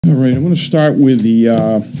All right, I'm going to start with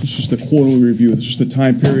this is the quarterly review. This is the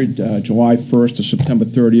time period, July 1st to September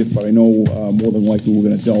 30th, but I know more than likely we're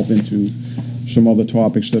going to delve into some other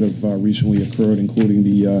topics that have recently occurred, including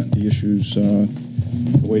the issues the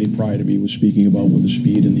lady prior to me was speaking about with the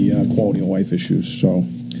speed and the quality of life issues. So,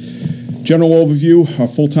 general overview, our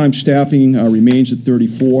full-time staffing remains at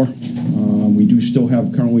 34. We do still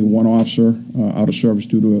have currently one officer out of service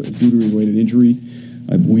due to a duty-related injury.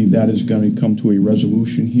 I believe that is going to come to a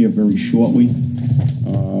resolution here very shortly.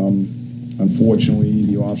 Unfortunately,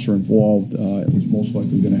 the officer involved is most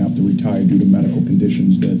likely going to have to retire due to medical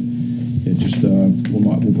conditions that it just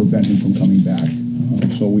will prevent him from coming back.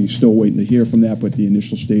 So we're still waiting to hear from that, but the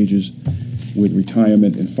initial stages with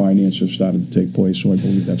retirement and finance have started to take place, so I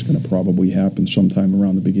believe that's going to probably happen sometime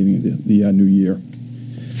around the beginning of the new year.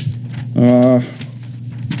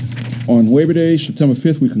 On Labor Day, September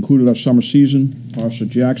 5th, we concluded our summer season. Officer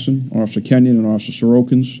Jackson, Officer Kenyon, and Officer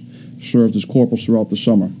Sorokins served as corporals throughout the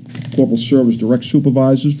summer. Corporals serve as direct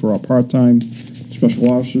supervisors for our part-time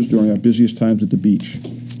special officers during our busiest times at the beach.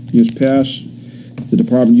 Years past, the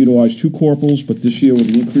department utilized 2 corporals, but this year,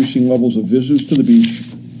 with the increasing levels of visitors to the beach,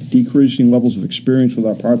 decreasing levels of experience with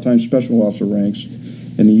our part-time special officer ranks,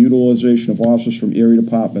 and the utilization of officers from area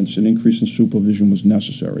departments, an increase in supervision was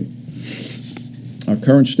necessary. Our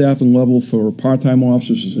current staffing level for part-time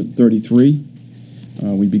officers is at 33.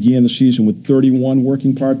 We began the season with 31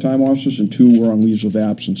 working part-time officers and 2 were on leaves of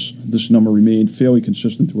absence. This number remained fairly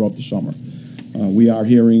consistent throughout the summer. We are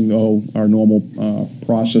hearing, though, our normal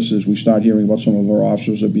process is we start hearing about some of our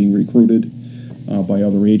officers are being recruited by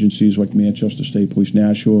other agencies like Manchester State Police,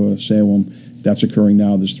 Nashua, Salem. That's occurring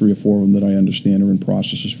now. There's 3 or 4 of them that I understand are in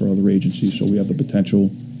processes for other agencies, so we have the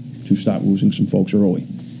potential to start losing some folks early.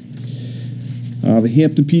 The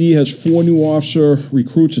Hampton PD has 4 new officer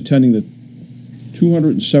recruits attending the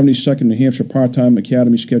 272nd New Hampshire Part-Time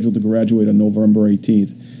Academy scheduled to graduate on November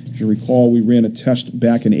 18th. As you recall, we ran a test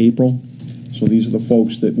back in April, so these are the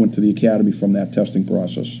folks that went to the academy from that testing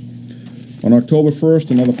process. On October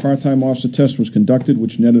 1st, another part-time officer test was conducted,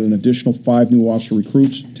 which netted an additional 5 new officer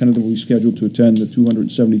recruits, tentatively scheduled to attend the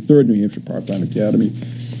 273rd New Hampshire Part-Time Academy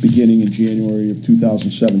beginning in January of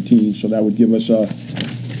 2017. So that would give us a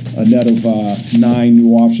net of 9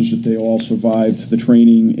 new officers that they all survived the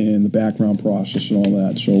training and the background process and all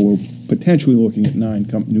that. So we're potentially looking at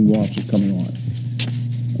 9 new officers coming on.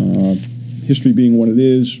 History being what it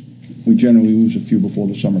is, we generally lose a few before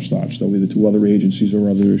the summer starts, though either to other agencies or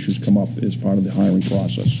other issues come up as part of the hiring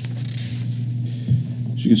process.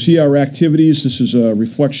 As you can see, our activities, this is a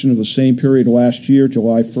reflection of the same period last year,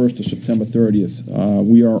 July 1st to September 30th.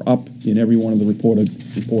 We are up in every one of the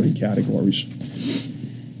reporting categories.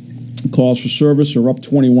 Calls for service are up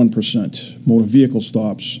 21%. Motor vehicle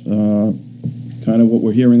stops, kind of what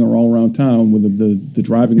we're hearing all around town with the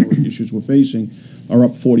driving issues we're facing, are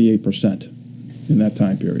up 48% in that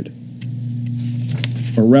time period.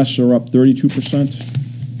 Arrests are up 32%.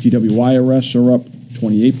 DWI arrests are up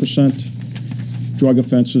 28%. Drug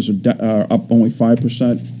offenses are up only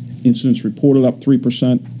 5%. Incidents reported up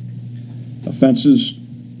 3%. Offenses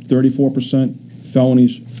 34%.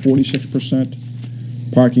 Felonies 46%.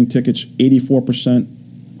 Parking tickets 84%.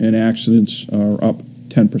 And accidents are up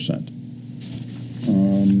 10%. I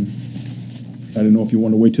don't know if you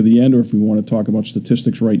want to wait to the end or if we want to talk about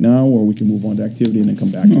statistics right now, or we can move on to activity and then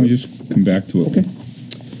come back to it. No, just come back to it. Okay.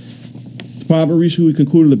 The department recently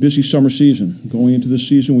concluded a busy summer season. Going into this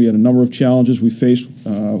season, we had a number of challenges we faced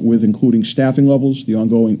with including staffing levels, the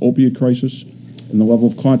ongoing opiate crisis, and the level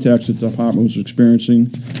of contacts that the department was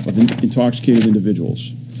experiencing of intoxicated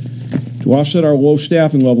individuals. To offset our low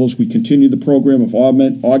staffing levels, we continued the program of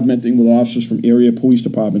augmenting with officers from area police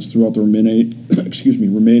departments throughout the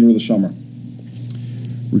remainder of the summer.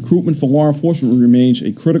 Recruitment for law enforcement remains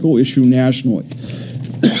a critical issue nationally.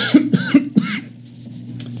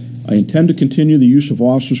 I intend to continue the use of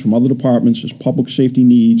officers from other departments as public safety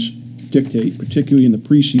needs dictate, particularly in the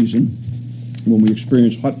preseason when we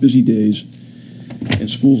experience hot, busy days and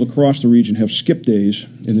schools across the region have skip days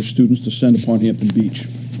and the students descend upon Hampton Beach.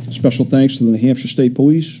 Special thanks to the New Hampshire State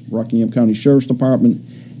Police, Rockingham County Sheriff's Department,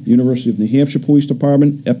 University of New Hampshire Police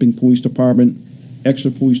Department, Epping Police Department,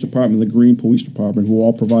 Exeter Police Department, and the Green Police Department, who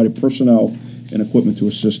all provided personnel and equipment to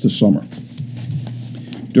assist this summer.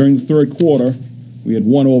 During the third quarter, we had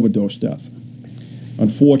 1 overdose death.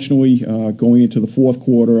 Unfortunately, going into the fourth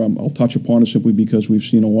quarter, I'll touch upon it simply because we've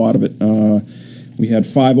seen a lot of it. We had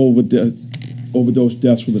 5 overdose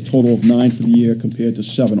deaths with a total of 9 for the year compared to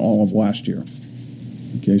 7 all of last year.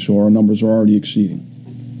 Okay, so our numbers are already exceeding.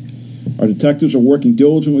 Our detectives are working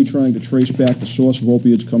diligently trying to trace back the source of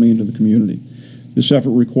opiates coming into the community. This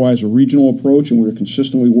effort requires a regional approach, and we are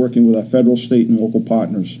consistently working with our federal, state, and local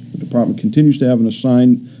partners. The department continues to have an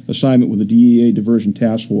assignment with the DEA Diversion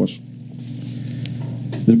Task Force.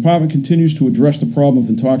 The department continues to address the problem of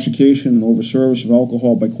intoxication and overservice of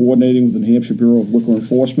alcohol by coordinating with the New Hampshire Bureau of Liquor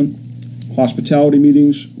Enforcement. Hospitality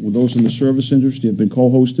meetings with those in the service industry have been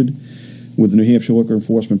co-hosted with the New Hampshire Liquor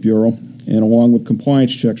Enforcement Bureau, and along with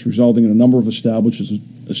compliance checks resulting in a number of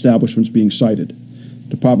establishments being cited.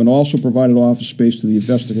 The department also provided office space to the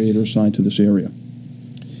investigator assigned to this area.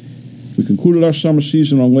 We concluded our summer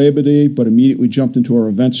season on Labor Day, but immediately jumped into our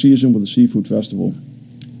event season with the Seafood Festival.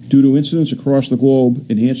 Due to incidents across the globe,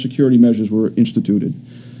 enhanced security measures were instituted.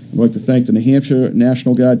 I'd like to thank the New Hampshire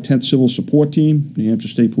National Guard 10th Civil Support Team, New Hampshire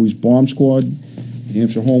State Police Bomb Squad, New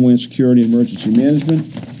Hampshire Homeland Security and Emergency Management,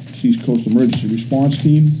 Seacoast Emergency Response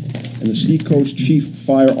Team, and the Seacoast Chief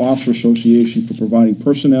Fire Officer Association for providing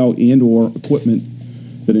personnel and/or equipment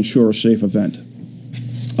that ensure a safe event.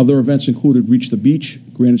 Other events included Reach the Beach,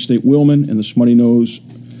 Granite State Wheelman, and the Smutty Nose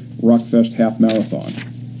Rockfest Half Marathon.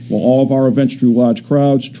 While all of our events drew large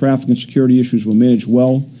crowds, traffic and security issues were managed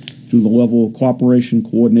well due to the level of cooperation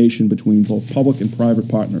and coordination between both public and private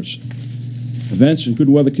partners. Events and good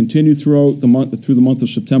weather continued through the month of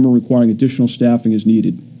September, requiring additional staffing as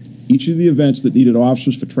needed. Each of the events that needed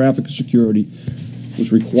officers for traffic and security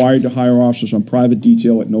was required to hire officers on private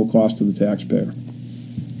detail at no cost to the taxpayer.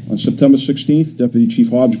 On September 16th, Deputy Chief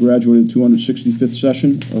Hobbs graduated the 265th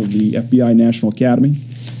session of the FBI National Academy.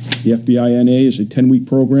 The FBI NA is a 10-week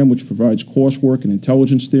program which provides coursework in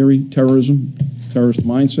intelligence theory, terrorism, terrorist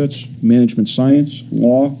mindsets, management science,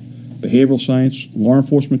 law, behavioral science, law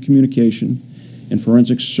enforcement communication, and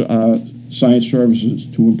forensic science services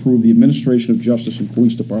to improve the administration of justice in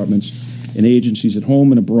police departments and agencies at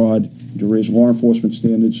home and abroad, and to raise law enforcement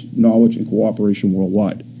standards, knowledge, and cooperation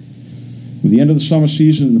worldwide. With the end of the summer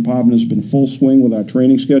season, the department has been in full swing with our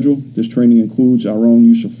training schedule. This training includes our own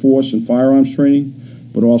use of force and firearms training,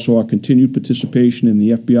 but also our continued participation in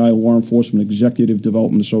the FBI Law Enforcement Executive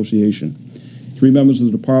Development Association. 3 members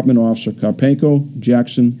of the department, Officer Karpenko,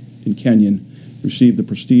 Jackson, and Kenyon, received the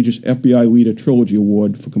prestigious FBI Leader Trilogy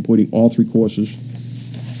Award for completing all 3 courses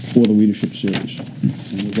for the Leadership Series.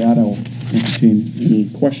 And with that, I'll entertain any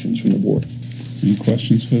questions from the board. Any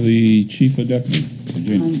questions for the Chief or Deputy?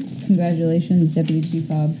 Congratulations, Deputy Chief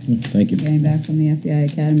Hobbs. Thank you. Getting back from the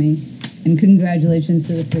FBI Academy. And congratulations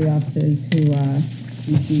to the 3 officers who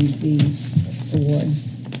received the award.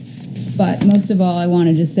 But most of all, I want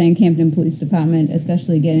to just thank Hampton Police Department,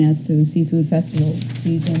 especially getting us through Seafood Festival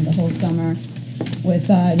season the whole summer with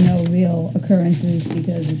no real occurrences,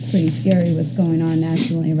 because it's pretty scary what's going on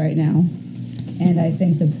nationally right now. And I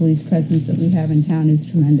think the police presence that we have in town is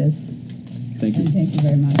tremendous. Thank you. And thank you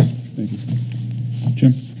very much. Thank you.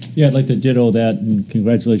 Jim? Yeah, I'd like to ditto that, and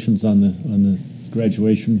congratulations on the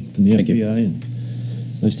graduation from the Thank FBI. you.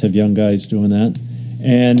 And nice to have young guys doing that.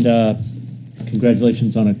 And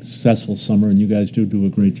congratulations on a successful summer, and you guys do a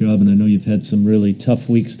great job. And I know you've had some really tough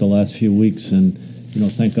weeks the last few weeks, and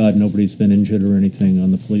thank God nobody's been injured or anything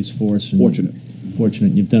on the police force. And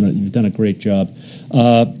fortunate. You've done a great job.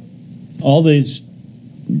 All these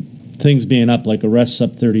things being up, like arrests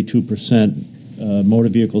up 32%, motor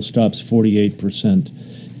vehicle stops 48%,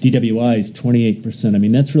 DWIs 28%. I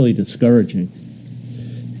mean, that's really discouraging.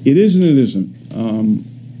 It is and it isn't.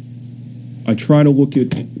 I try to look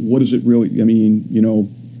at what is it really. I mean,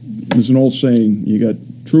 there's an old saying, you got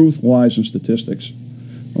truth, lies, and statistics.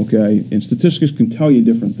 Okay? And statistics can tell you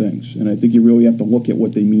different things. And I think you really have to look at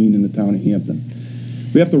what they mean in the town of Hampton.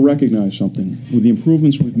 We have to recognize something. With the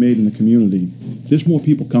improvements we've made in the community, there's more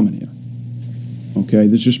people coming here. Okay?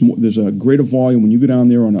 There's a greater volume when you go down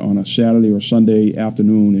there on a Saturday or Sunday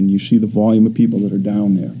afternoon and you see the volume of people that are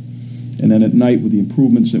down there. And then at night, with the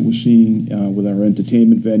improvements that we're seeing with our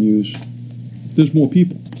entertainment venues, there's more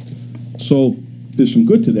people. So there's some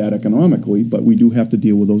good to that economically, but we do have to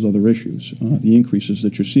deal with those other issues, the increases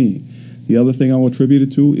that you're seeing. The other thing I'll attribute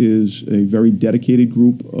it to is a very dedicated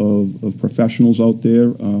group of professionals out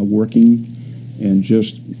there working, and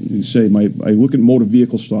just say, I look at motor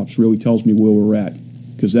vehicle stops really tells me where we're at,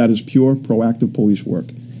 because that is pure proactive police work.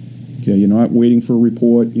 Okay, you're not waiting for a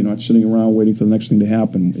report, you're not sitting around waiting for the next thing to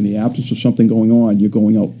happen. In the absence of something going on, you're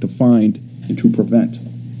going out to find and to prevent.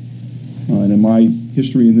 And in my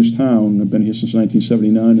history in this town, I've been here since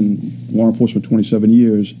 1979 and law enforcement 27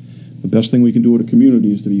 years, the best thing we can do at a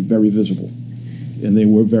community is to be very visible. And they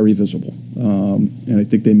were very visible. And I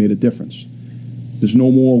think they made a difference. There's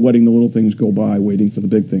no more letting the little things go by, waiting for the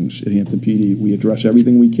big things at Hampton PD. We address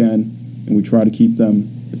everything we can, and we try to keep them,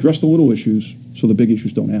 address the little issues so the big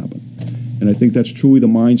issues don't happen. And I think that's truly the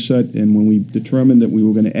mindset. And when we determined that we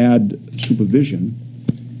were going to add supervision,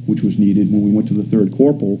 which was needed when we went to the third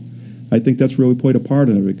corporal, I think that's really played a part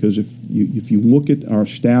in it, because if you look at our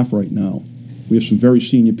staff right now, we have some very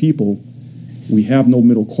senior people, we have no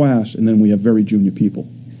middle class, and then we have very junior people.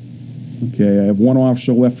 Okay, I have one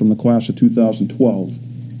officer left from the class of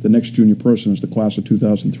 2012. The next junior person is the class of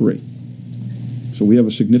 2003. So we have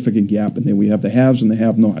a significant gap in there. We have the haves and the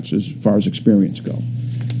have-nots as far as experience go.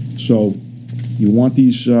 So you want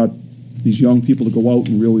these young people to go out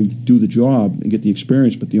and really do the job and get the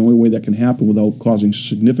experience, but the only way that can happen without causing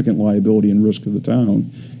significant liability and risk to the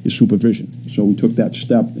town is supervision. So we took that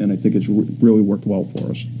step, and I think it's really worked well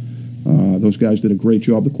for us. Those guys did a great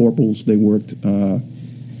job. The corporals, they worked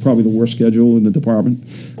probably the worst schedule in the department.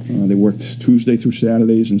 They worked Tuesday through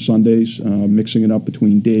Saturdays and Sundays, mixing it up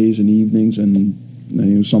between days and evenings, and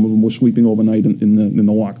some of them were sleeping overnight in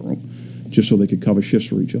the locker room, just so they could cover shifts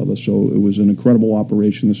for each other. So it was an incredible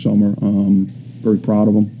operation this summer. Very proud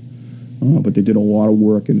of them. But they did a lot of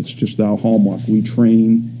work, and it's just our hallmark. We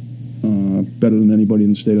train better than anybody in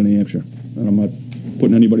the state of New Hampshire. And I'm not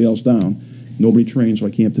putting anybody else down. Nobody trains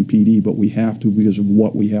like Hampton PD, but we have to, because of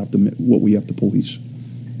what we have to police.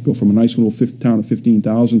 Go from a nice little town of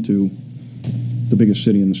 15,000 to the biggest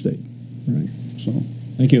city in the state. Right. So,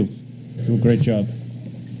 Thank you. Do a great job.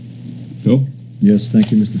 Phil? Yes,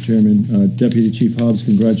 thank you, Mr. Chairman. Deputy Chief Hobbs,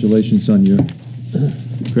 congratulations on your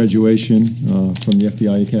graduation from the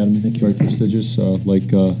FBI Academy. Very prestigious. Like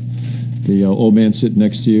the old man sitting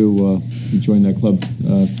next to you, he joined that club.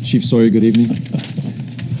 Chief Sawyer, good evening.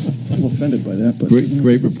 I'm a little offended by that, but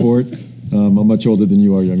Great report. I'm much older than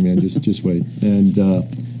you are, young man. Just wait. And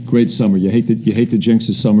great summer. You hate to jinx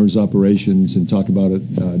the summer's operations and talk about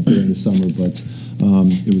it during the summer, but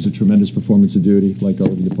it was a tremendous performance of duty, like all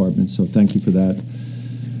of the departments. So thank you for that.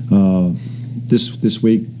 This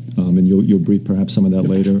week, and you'll brief perhaps some of that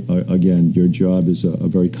later. Again, your job is a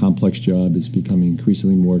very complex job. It's becoming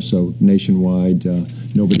increasingly more so nationwide.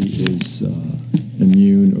 Nobody is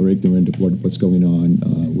immune or ignorant of what's going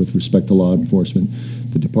on with respect to law enforcement.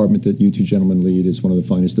 The department that you two gentlemen lead is one of the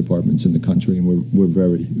finest departments in the country, and we're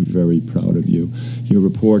very, very proud of you. Your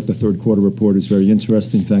report, the third quarter report, is very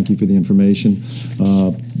interesting. Thank you for the information.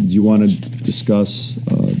 Do you want to discuss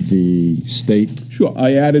the state? sure.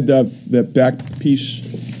 I added that back piece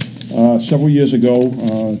several years ago.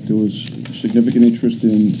 There was significant interest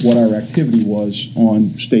in what our activity was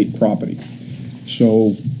on state property.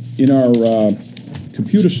 So in our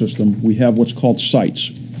computer system, we have what's called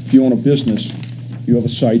sites. If you own a business, you have a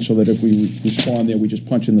site so that if we respond there, we just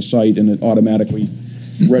punch in the site and it automatically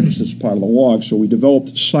registers as part of the log. So we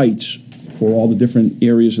developed sites for all the different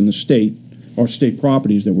areas in the state, or state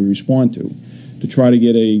properties that we respond to try to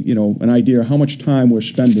get an idea of how much time we're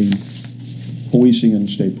spending policing in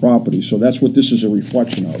state property. So that's what this is a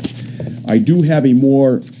reflection of. I do have a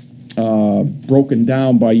more broken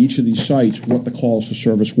down by each of these sites what the calls for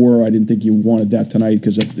service were. I didn't think you wanted that tonight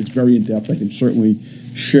because it's very in-depth. I can certainly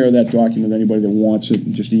share that document with anybody that wants it,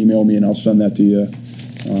 and just email me and I'll send that to you.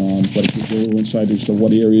 But it gives a little insight as to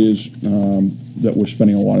what areas that we're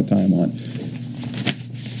spending a lot of time on.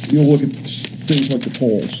 You'll look at things like the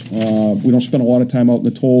tolls. We don't spend a lot of time out in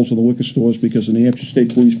the tolls or the liquor stores because the New Hampshire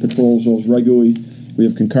State Police patrols those regularly. We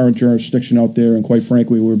have concurrent jurisdiction out there, and quite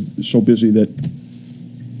frankly, we're so busy that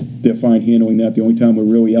they're fine handling that. The only time we're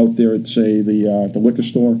really out there at, say, the liquor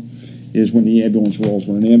store is when the ambulance rolls.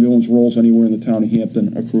 When an ambulance rolls anywhere in the town of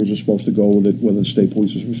Hampton, a cruiser is supposed to go with it, whether the state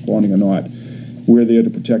police is responding or not. We're there to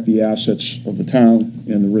protect the assets of the town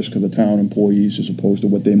and the risk of the town employees as opposed to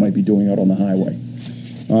what they might be doing out on the highway.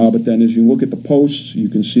 But then as you look at the posts, you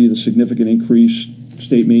can see the significant increase.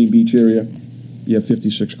 State Main Beach area, you have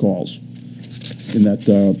 56 calls in that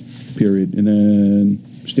period. And then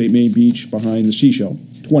State Main Beach behind the Seashell,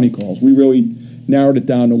 20 calls. We really narrowed it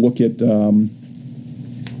down to look at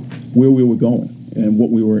where we were going and what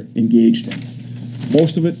we were engaged in.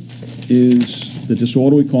 Most of it is the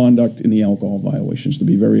disorderly conduct and the alcohol violations, to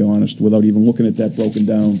be very honest, without even looking at that broken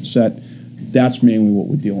down set. That's mainly what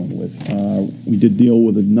we're dealing with. We did deal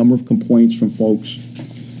with a number of complaints from folks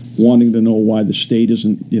wanting to know why the state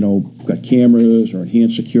isn't, got cameras or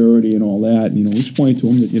enhanced security and all that. And, we explained to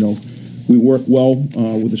them that, we work well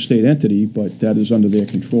with the state entity, but that is under their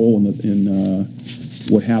control, and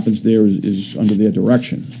what happens there is under their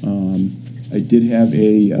direction. I did have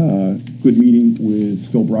a good meeting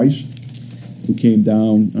with Phil Bryce, who came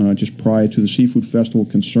down just prior to the Seafood Festival,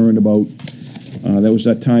 concerned about that was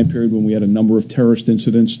that time period when we had a number of terrorist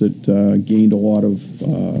incidents that gained a lot of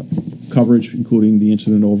coverage, including the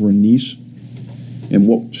incident over in Nice. and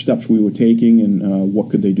what steps we were taking and what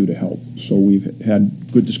could they do to help. So we've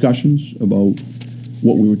had good discussions about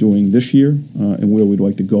what we were doing this year and where we'd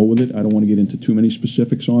like to go with it. I don't want to get into too many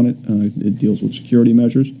specifics on it. It deals with security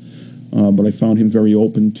measures, but I found him very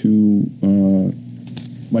open to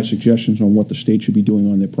my suggestions on what the state should be doing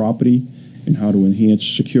on their property and how to enhance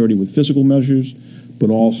security with physical measures, but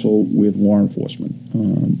also with law enforcement.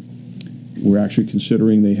 We're actually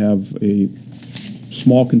considering they have a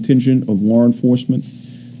small contingent of law enforcement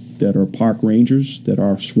that are park rangers, that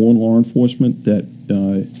are sworn law enforcement, that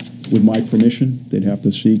with my permission, they'd have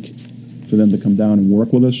to seek for them to come down and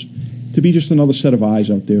work with us, to be just another set of eyes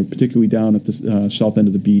out there, particularly down at the south end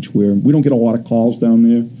of the beach, where we don't get a lot of calls down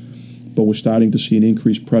there, but we're starting to see an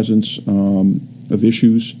increased presence of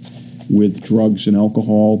issues with drugs and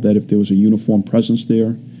alcohol, that if there was a uniform presence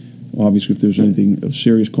there, obviously if there's anything of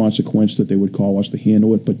serious consequence, that they would call us to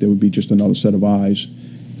handle it, but there would be just another set of eyes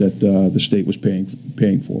that the state was paying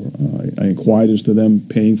for. I inquired as to them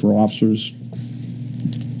paying for officers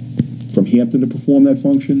from Hampton to perform that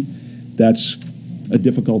function. That's a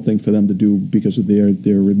difficult thing for them to do because of their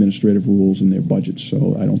administrative rules and their budgets.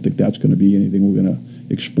 So I don't think that's going to be anything we're going to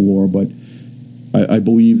explore. But I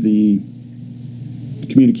believe the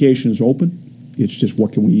communication is open. It's just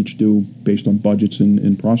what can we each do based on budgets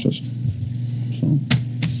and process. So.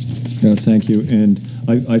 Yeah, thank you. And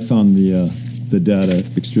I found the data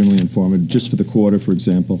extremely informative. Just for the quarter, for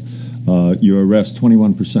example, your arrests,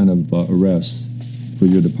 21% of arrests for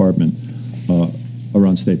your department are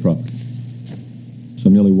on state property. So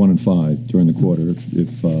nearly 1 in 5 during the quarter,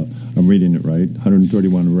 if I'm reading it right.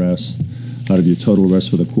 131 arrests out of your total arrests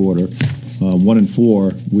for the quarter. 1 in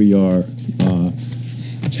 4, we are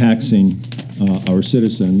taxing our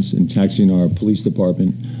citizens and taxing our police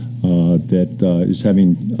department that is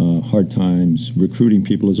having hard times recruiting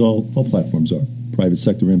people, as all platforms are, private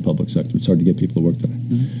sector and public sector. It's hard to get people to work today.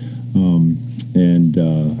 And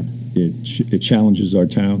it challenges our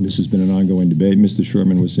town. This has been an ongoing debate. Mr.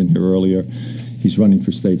 Sherman was in here earlier. He's running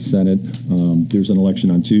for state senate. There's an election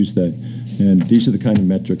on Tuesday. And these are the kind of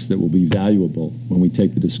metrics that will be valuable when we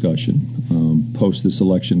take the discussion post this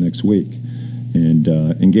election next week and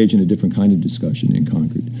engage in a different kind of discussion in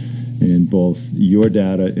Concord. And both your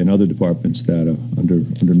data and other departments' data under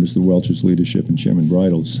Mr. Welch's leadership and Chairman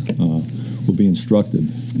Bridles will be instructive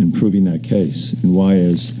in proving that case. And why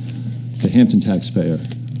is the Hampton taxpayer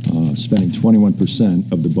spending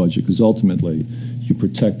 21% of the budget, because ultimately you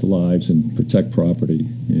protect lives and protect property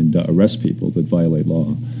and arrest people that violate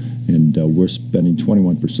law. And we're spending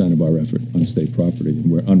 21% of our effort on state property, and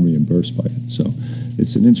we're unreimbursed by it. So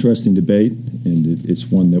it's an interesting debate, and it's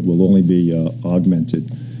one that will only be augmented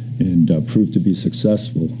and prove to be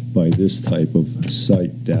successful by this type of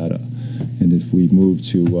site data. And if we move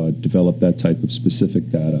to develop that type of specific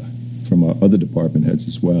data from our other department heads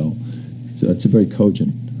as well, it's a very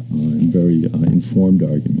cogent and very informed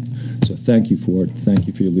argument. So thank you for it. Thank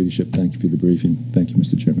you for your leadership. Thank you for the briefing. Thank you,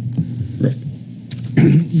 Mr. Chairman. Rick.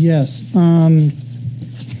 Yes. Now,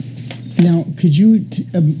 could you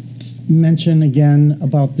mention again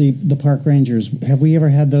about the park rangers? Have we ever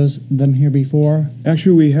had them here before?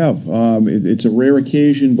 Actually, we have. It's a rare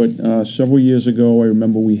occasion, but several years ago, I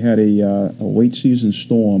remember we had a late season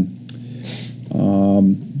storm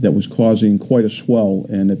that was causing quite a swell,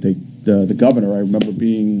 and that the governor, I remember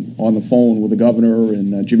being on the phone with the governor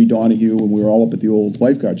and Jimmy Donahue, and we were all up at the old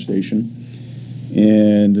lifeguard station,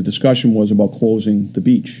 and the discussion was about closing the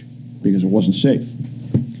beach because it wasn't safe.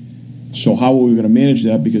 So how were we going to manage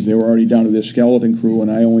that? Because they were already down to their skeleton crew,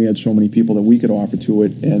 and I only had so many people that we could offer to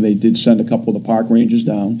it, and they did send a couple of the park rangers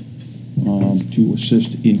down to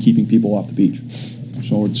assist in keeping people off the beach.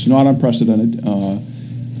 So it's not unprecedented.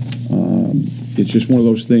 It's just one of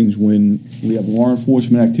those things when we have law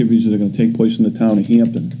enforcement activities that are going to take place in the town of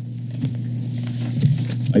Hampton.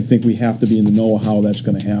 I think we have to be in the know of how that's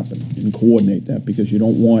going to happen and coordinate that, because you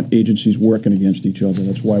don't want agencies working against each other.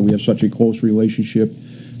 That's why we have such a close relationship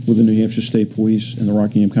with the New Hampshire State Police and the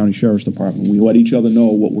Rockingham County Sheriff's Department. We let each other know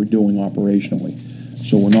what we're doing operationally.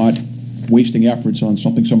 So we're not wasting efforts on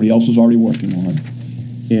something somebody else is already working on.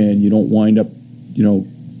 And you don't wind up,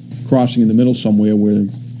 crossing in the middle somewhere where you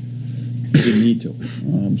didn't need to.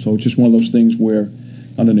 So it's just one of those things where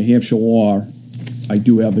under New Hampshire law, I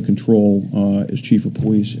do have the control as chief of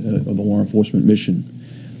police of the law enforcement mission.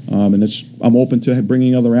 And I'm open to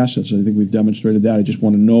bringing other assets. I think we've demonstrated that. I just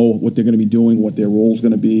want to know what they're going to be doing, what their role is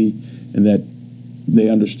going to be, and that they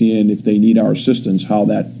understand if they need our assistance, how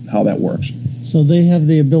that works. So they have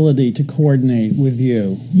the ability to coordinate with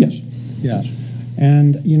you. Yes. Yeah.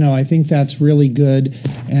 And, I think that's really good.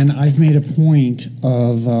 And I've made a point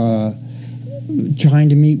of trying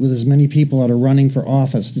to meet with as many people that are running for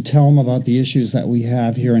office to tell them about the issues that we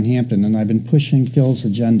have here in Hampton, and I've been pushing Phil's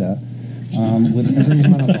agenda with every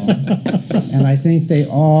one of them. And I think they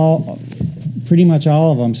all, pretty much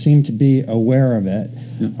all of them, seem to be aware of it.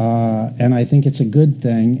 And I think it's a good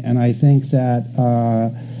thing. And I think that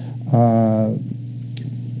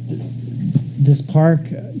this park,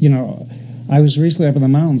 I was recently up in the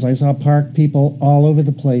mountains. I saw park people all over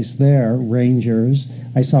the place there, rangers.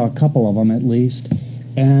 I saw a couple of them at least.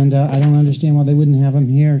 And I don't understand why they wouldn't have them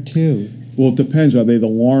here too. Well, it depends. Are they the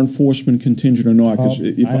law enforcement contingent or not? Because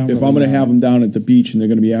if I'm going to have them down at the beach and they're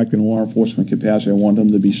going to be acting in law enforcement capacity, I want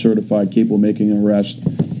them to be certified, capable of making an arrest,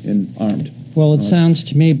 and armed. Well, it sounds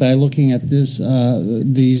to me, by looking at these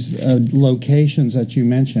locations that you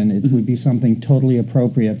mentioned, it would be something totally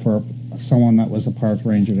appropriate for someone that was a park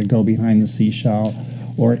ranger to go behind the seashell,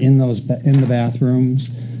 or in the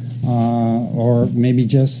bathrooms, or maybe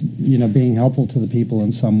just being helpful to the people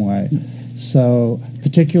in some way. So,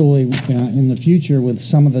 particularly in the future, with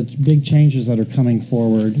some of the big changes that are coming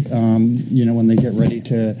forward, when they get ready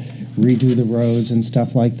to redo the roads and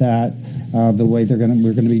stuff like that, the way we're going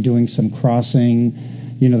to be doing some crossing.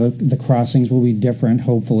 The crossings will be different,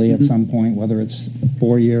 hopefully, at some point, whether it's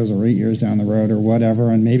 4 years or 8 years down the road or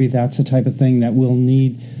whatever. And maybe that's the type of thing that we'll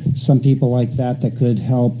need some people like that could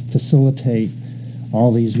help facilitate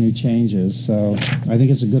all these new changes. So I think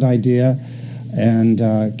it's a good idea. And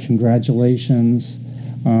congratulations,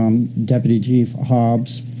 Deputy Chief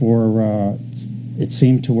Hobbs, for it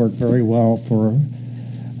seemed to work very well for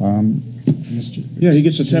Mr. Yeah, he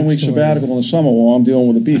gets a 10-week sabbatical in the summer while I'm dealing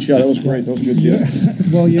with the beach. Yeah, that was great. That was a good deal.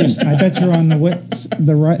 Well, I bet you're on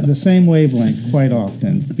the same wavelength quite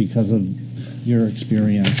often because of your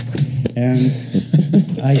experience. And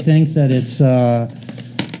I think that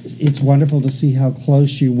it's wonderful to see how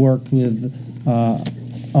close you worked with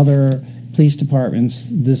other police departments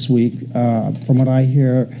this week. From what I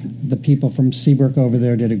hear, the people from Seabrook over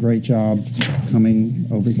there did a great job coming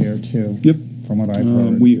over here too. Yep. From what I've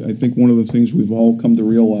heard. I think one of the things we've all come to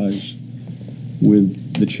realize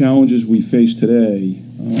with the challenges we face today,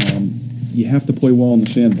 you have to play well in the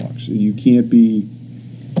sandbox. You can't be,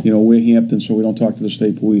 we're Hampton, so we don't talk to the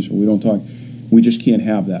state police, or we just can't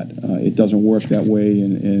have that. It doesn't work that way,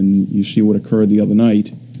 and you see what occurred the other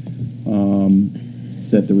night,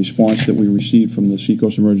 that the response that we received from the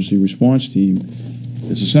Seacoast Emergency Response Team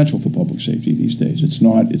is essential for public safety these days. It's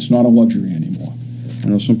not a luxury anymore. I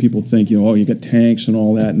know some people think, you got tanks and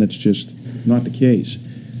all that, and that's just not the case.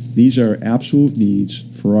 These are absolute needs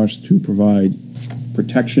for us to provide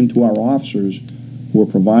protection to our officers who are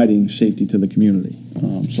providing safety to the community.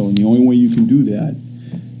 So the only way you can do that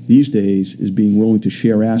these days is being willing to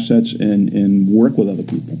share assets and work with other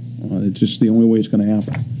people. It's just the only way it's going to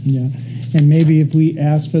happen. Yeah, and maybe if we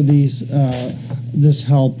ask for this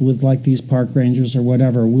help with like these park rangers or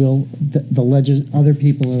whatever, other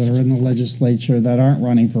people that are in the legislature that aren't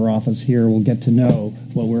running for office here will get to know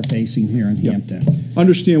what we're facing here in Hampton.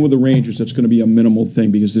 Understand with the Rangers that's going to be a minimal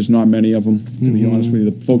thing because there's not many of them, to be honest with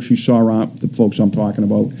you. The folks you saw aren't the folks I'm talking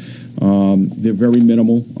about. They're very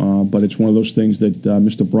minimal, but it's one of those things that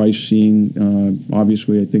Mr. Bryce seeing,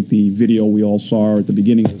 obviously I think the video we all saw at the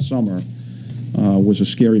beginning of the summer was a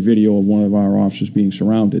scary video of one of our officers being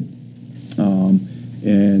surrounded.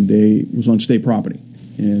 And they was on state property,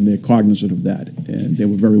 and they're cognizant of that, and they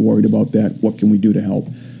were very worried about that. What can we do to help?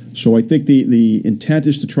 So I think the intent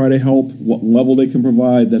is to try to help. What level they can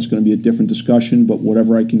provide, that's going to be a different discussion, but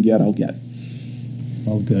whatever I can get, I'll get.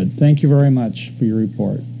 Well, good. Thank you very much for your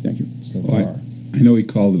report. Thank you. So far. I know he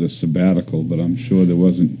called it a sabbatical, but I'm sure there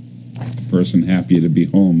wasn't a person happier to be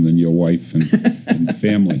home than your wife and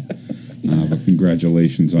family. But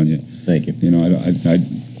congratulations on you. Thank you.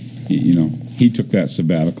 He took that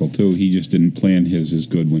sabbatical too. He just didn't plan his as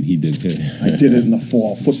good when he did his. I did it in the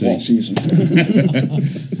fall football season.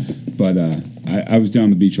 But I was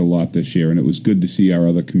down the beach a lot this year, and it was good to see our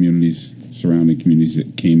other communities, surrounding communities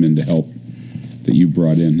that came in to help, that you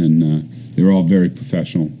brought in, and they were all very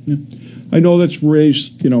professional. Yeah. I know that's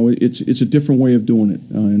raised, it's a different way of doing it,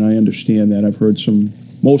 and I understand that. I've heard some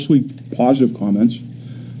mostly positive comments.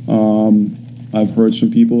 I've heard some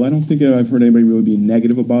people, I don't think I've heard anybody really be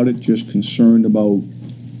negative about it, just concerned about,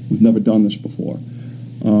 we've never done this before.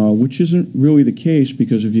 Which isn't really the case,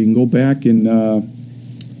 because if you can go back and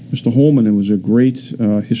Mr. Holman, who was a great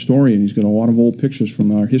historian, he's got a lot of old pictures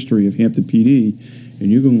from our history of Hampton PD, and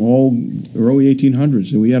you can all early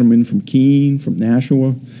 1800s. We had them in from Keene, from Nashua,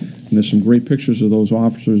 and there's some great pictures of those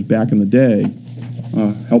officers back in the day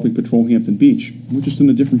helping patrol Hampton Beach. We're just in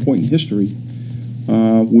a different point in history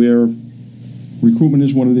where recruitment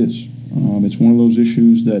is what it is. It's one of those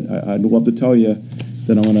issues that I'd love to tell you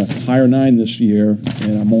that I'm going to hire 9 this year,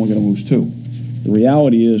 and I'm only going to lose 2. The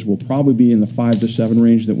reality is we'll probably be in the 5 to 7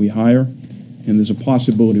 range that we hire, and there's a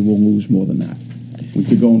possibility we'll lose more than that. We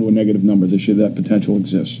could go into a negative number this year. That potential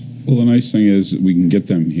exists. Well, the nice thing is that we can get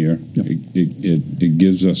them here. Yep. It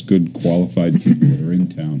gives us good qualified people that are in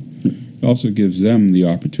town. It also gives them the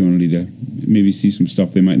opportunity to maybe see some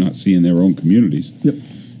stuff they might not see in their own communities. Yep.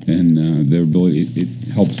 And their ability, it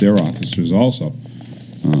helps their officers also.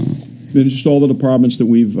 It's just all the departments that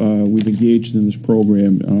we've engaged in this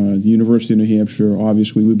program. The University of New Hampshire,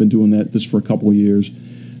 obviously, we've been doing this for a couple of years.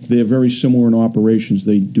 They're very similar in operations.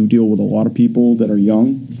 They do deal with a lot of people that are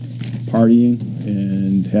young, partying,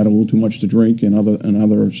 and had a little too much to drink and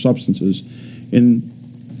other substances. And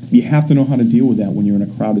you have to know how to deal with that when you're in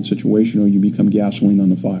a crowded situation or you become gasoline on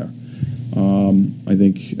the fire. I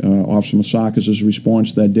think Officer Masakis'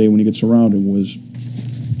 response that day when he gets surrounded was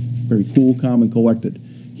very cool, calm, and collected.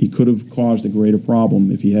 He could have caused a greater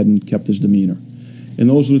problem if he hadn't kept his demeanor. And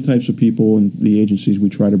those are the types of people and the agencies we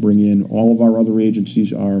try to bring in. All of our other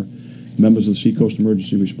agencies are members of the Seacoast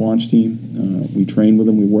Emergency Response Team. We train with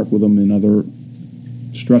them. We work with them in other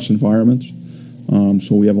stress environments.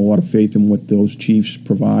 So we have a lot of faith in what those chiefs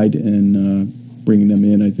provide, and bringing them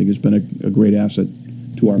in, I think, has been a great asset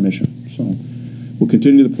to our mission. So we'll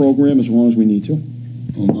continue the program as long as we need to.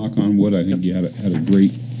 Well, knock on wood, I think you had a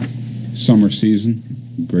great summer season.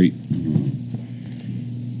 Great,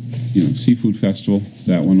 seafood festival.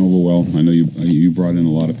 That went over well. I know you brought in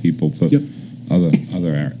a lot of people for Yep. other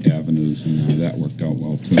avenues, and that worked out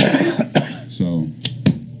well too. So,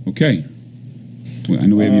 okay. Well, I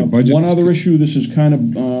know we have your budget. One other issue. This is kind of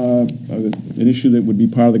an issue that would be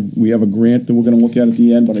part of we have a grant that we're going to look at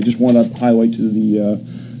the end, but I just want to highlight to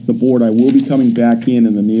the board. I will be coming back in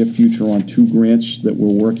the near future on 2 grants that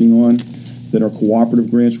we're working on, that are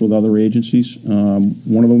cooperative grants with other agencies.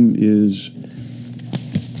 One of them is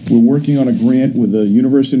we're working on a grant with the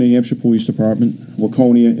University of New Hampshire Police Department,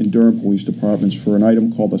 Laconia, and Durham Police Departments for an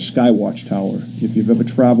item called the Skywatch Tower. If you've ever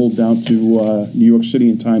traveled down to New York City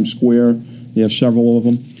and Times Square, they have several of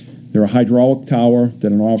them. They're a hydraulic tower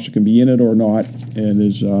that an officer can be in it or not, and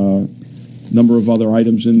there's a number of other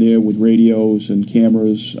items in there with radios and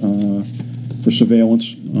cameras for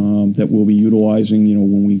surveillance that we'll be utilizing.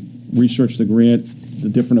 When we research the grant, the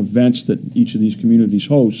different events that each of these communities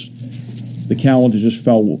host, the calendar just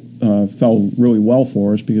fell really well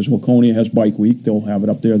for us because Laconia has Bike Week. They'll have it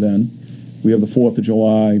up there then. We have the 4th of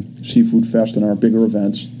July, Seafood Fest, and our bigger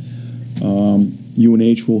events.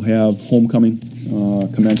 UNH will have homecoming,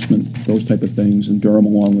 commencement, those type of things, and Durham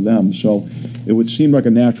along with them. So it would seem like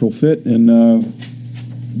a natural fit, and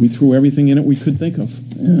we threw everything in it we could think of.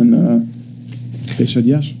 And they said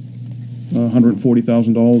yes.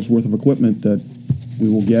 $140,000 worth of equipment that we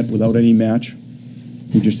will get without any match.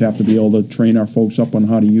 We just have to be able to train our folks up on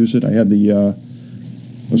how to use it. I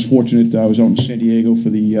was fortunate. I was out in San Diego for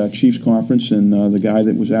the Chiefs Conference, and the guy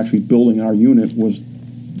that was actually building our unit was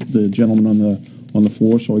the gentleman on the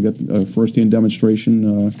floor. So I got a first-hand demonstration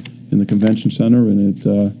in the convention center, and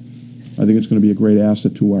I think it's going to be a great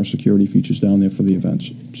asset to our security features down there for the events.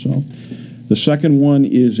 So. The second one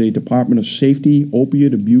is a Department of Safety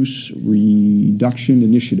Opiate Abuse Reduction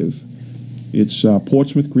Initiative. It's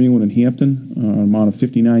Portsmouth, Greenwood, and Hampton, an amount of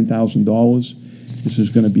 $59,000. This is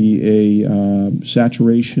going to be a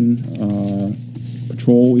saturation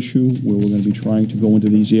patrol issue where we're going to be trying to go into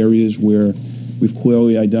these areas where we've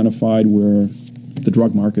clearly identified where the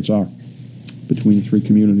drug markets are between the 3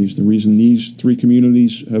 communities. The reason these 3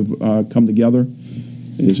 communities have come together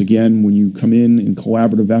is, again, when you come in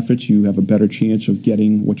collaborative efforts, you have a better chance of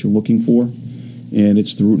getting what you're looking for. And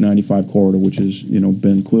it's the Route 95 corridor, which has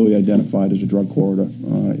been clearly identified as a drug corridor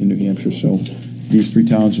in New Hampshire. So these 3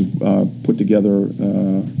 towns have put together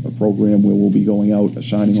a program where we'll be going out,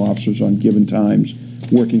 assigning officers on given times,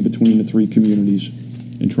 working between the 3 communities,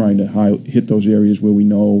 and trying to hit those areas where we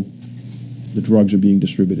know the drugs are being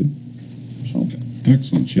distributed. So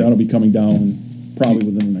excellent. Chief. That'll be coming down probably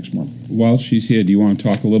within the next month. While she's here, do you want to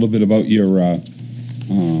talk a little bit about your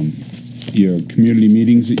community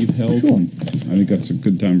meetings that you've held? Sure. I think that's a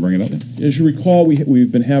good time to bring it up. As you recall,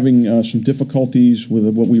 we've been having some difficulties with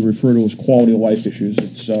what we refer to as quality of life issues.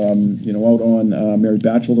 It's out on Mary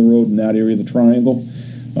Batchelor Road in that area of the Triangle.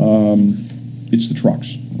 It's the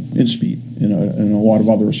trucks and speed and a lot of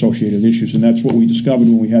other associated issues. And that's what we discovered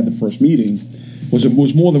when we had the first meeting. It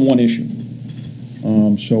was more than one issue.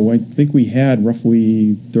 So I think we had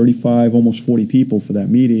roughly 35, almost 40 people for that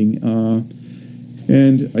meeting,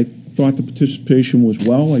 and I thought the participation was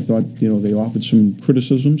well. I thought they offered some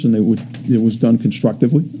criticisms, and it was done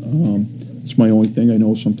constructively. It's my only thing. I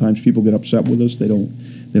know sometimes people get upset with us. They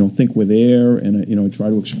don't think we're there, and I try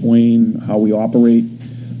to explain how we operate.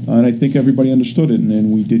 And I think everybody understood it,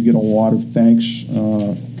 and we did get a lot of thanks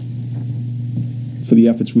for the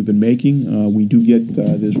efforts we've been making. We do get,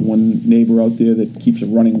 there's one neighbor out there that keeps a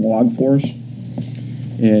running log for us,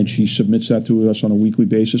 and she submits that to us on a weekly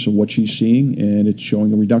basis of what she's seeing, and it's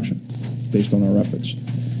showing a reduction based on our efforts.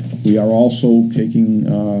 We are also taking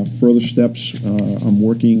further steps. I'm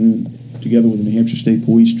working together with the New Hampshire State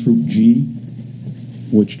Police Troop G,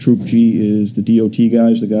 which Troop G is the DOT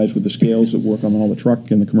guys, the guys with the scales that work on all the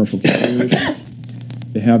truck and the commercial carriers.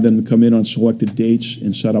 They have them come in on selected dates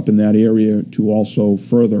and set up in that area to also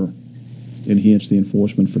further enhance the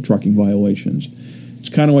enforcement for trucking violations. It's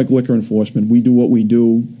kind of like liquor enforcement. We do what we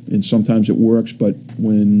do, and sometimes it works, but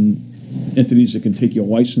when entities that can take your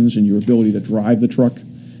license and your ability to drive the truck,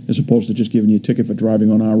 as opposed to just giving you a ticket for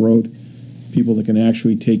driving on our road, people that can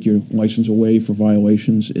actually take your license away for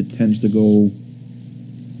violations, it tends to go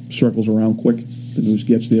circles around quick. The news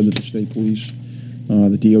gets there that the state police,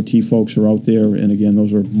 the DOT folks are out there, and again,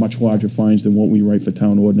 those are much larger fines than what we write for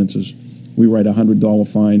town ordinances. We write a $100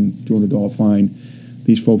 fine, $200 fine.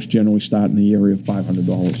 These folks generally start in the area of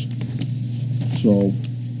 $500. So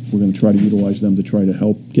we're going to try to utilize them to try to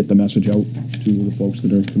help get the message out to the folks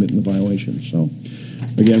that are committing the violations. So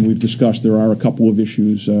again, we've discussed there are a couple of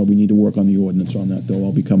issues. We need to work on the ordinance on that, though.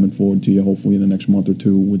 I'll be coming forward to you hopefully in the next month or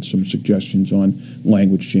two with some suggestions on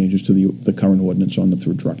language changes to the current ordinance on the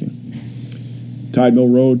through trucking. Tide Mill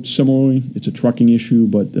Road, similarly, it's a trucking issue,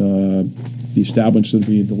 but the establishments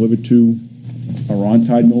that we delivered to are on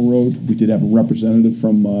Tide Mill Road. We did have a representative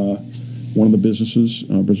from one of the businesses,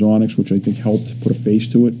 Brazonics, which I think helped put a face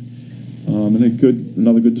to it. And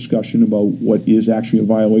another good discussion about what is actually a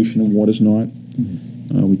violation and what is not.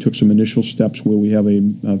 We took some initial steps where we have a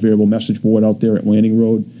variable message board out there at Landing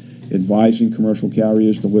Road advising commercial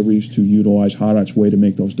carriers, deliveries to utilize Hardhart's Way to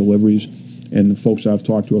make those deliveries. And the folks I've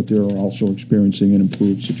talked to out there are also experiencing an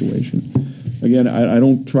improved situation. Again, I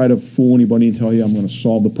don't try to fool anybody and tell you I'm going to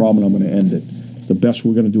solve the problem and I'm going to end it. The best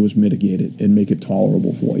we're going to do is mitigate it and make it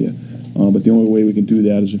tolerable for you. But the only way we can do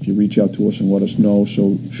that is if you reach out to us and let us know.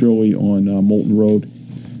 So surely on Moulton Road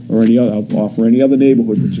or I'll offer any other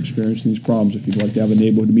neighborhood that's experiencing these problems. If you'd like to have a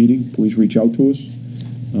neighborhood meeting, please reach out to us.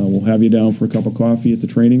 We'll have you down for a cup of coffee at the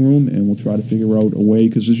training room, and we'll try to figure out a way,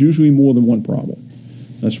 because there's usually more than one problem.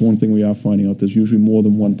 That's one thing we are finding out. There's usually more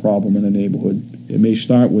than one problem in a neighborhood. It may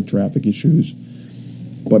start with traffic issues,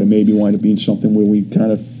 but it may be wind up being something where we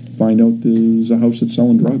kind of find out there's a house that's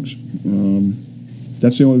selling drugs.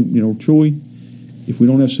 That's the only, truly, if we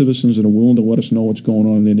don't have citizens that are willing to let us know what's going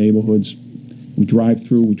on in their neighborhoods, we drive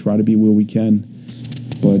through, we try to be where we can.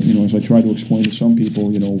 But, as I try to explain to some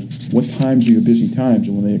people, what times are your busy times?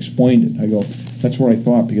 And when they explained it, I go, that's what I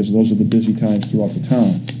thought, because those are the busy times throughout the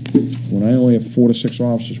town. When I only have 4 to 6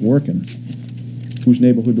 officers working, whose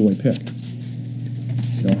neighborhood do I pick?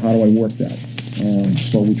 How do I work that?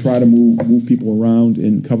 So we try to move people around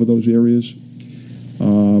and cover those areas.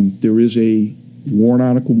 There is a warrant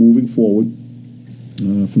article moving forward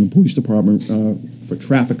from the police department for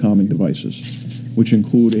traffic calming devices, which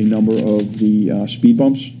include a number of the speed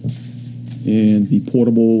bumps and the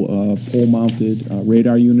portable pole-mounted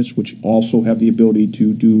radar units, which also have the ability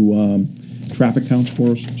to do traffic counts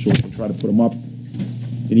for us, so we can try to put them up.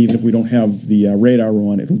 And even if we don't have the radar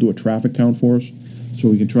on, it'll do a traffic count for us, so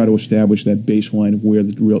we can try to establish that baseline of where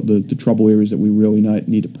the trouble areas that we really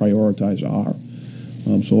need to prioritize are.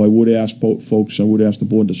 So I would ask I would ask the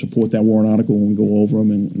board to support that warrant article when we go over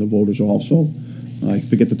them, and the voters also. I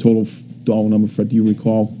forget the total dollar number, Fred, do you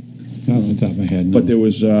recall? Not off the top of my head, no. But there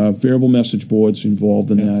was variable message boards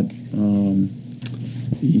involved in that,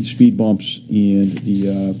 the speed bumps and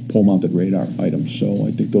the pole-mounted radar items. So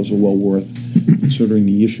I think those are well worth considering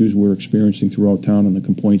the issues we're experiencing throughout town and the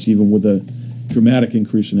complaints. Even with the dramatic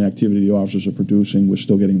increase in activity the officers are producing, we're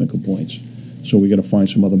still getting the complaints. So we got to find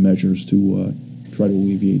some other measures to try to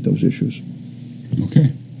alleviate those issues.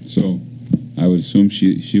 Okay, so I would assume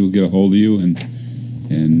she will get a hold of you and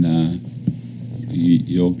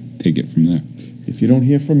you'll take it from there. If you don't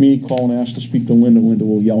hear from me, call and ask to speak to Linda. Linda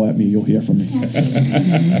will yell at me. You'll hear from me.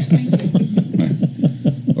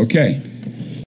 Okay.